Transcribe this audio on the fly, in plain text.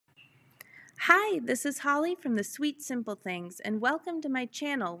Hi, this is Holly from the Sweet Simple Things, and welcome to my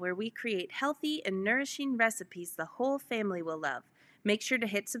channel where we create healthy and nourishing recipes the whole family will love. Make sure to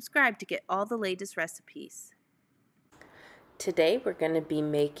hit subscribe to get all the latest recipes. Today we're going to be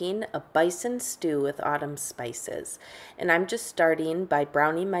making a bison stew with autumn spices, and I'm just starting by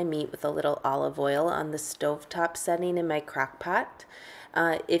browning my meat with a little olive oil on the stovetop setting in my crock pot.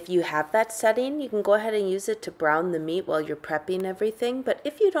 If you have that setting, you can go ahead and use it to brown the meat while you're prepping everything, but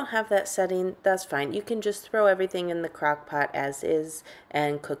if you don't have that setting, that's fine. You can just throw everything in the crock pot as is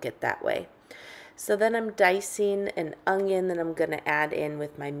and cook it that way. So then I'm dicing an onion that I'm going to add in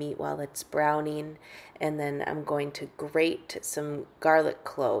with my meat while it's browning, and then I'm going to grate some garlic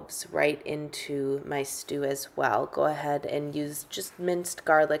cloves right into my stew as well. Go ahead and use just minced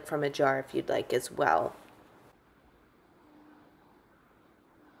garlic from a jar if you'd like as well.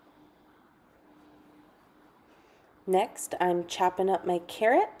 Next, I'm chopping up my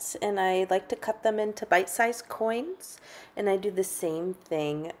carrots, and I like to cut them into bite-sized coins, and I do the same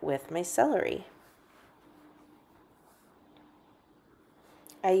thing with my celery.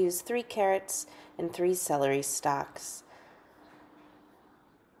 I use 3 carrots and 3 celery stalks.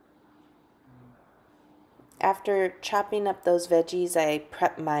 After chopping up those veggies, I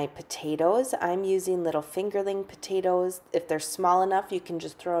prep my potatoes. I'm using little fingerling potatoes. If they're small enough, you can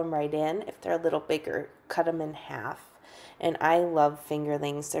just throw them right in. If they're a little bigger, cut them in half. And I love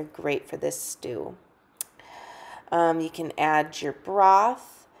fingerlings. They're great for this stew. You can add your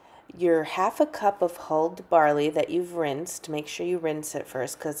broth, your half a cup of hulled barley that you've rinsed. Make sure you rinse it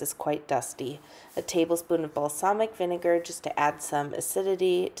first because it's quite dusty. A tablespoon of balsamic vinegar just to add some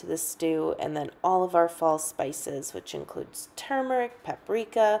acidity to the stew, and then all of our fall spices, which includes turmeric,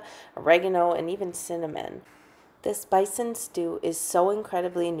 paprika, oregano, and even cinnamon. This bison stew is so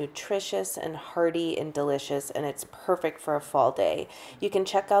incredibly nutritious and hearty and delicious, and it's perfect for a fall day. You can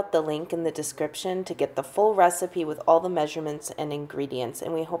check out the link in the description to get the full recipe with all the measurements and ingredients,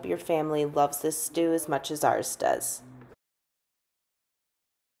 and we hope your family loves this stew as much as ours does.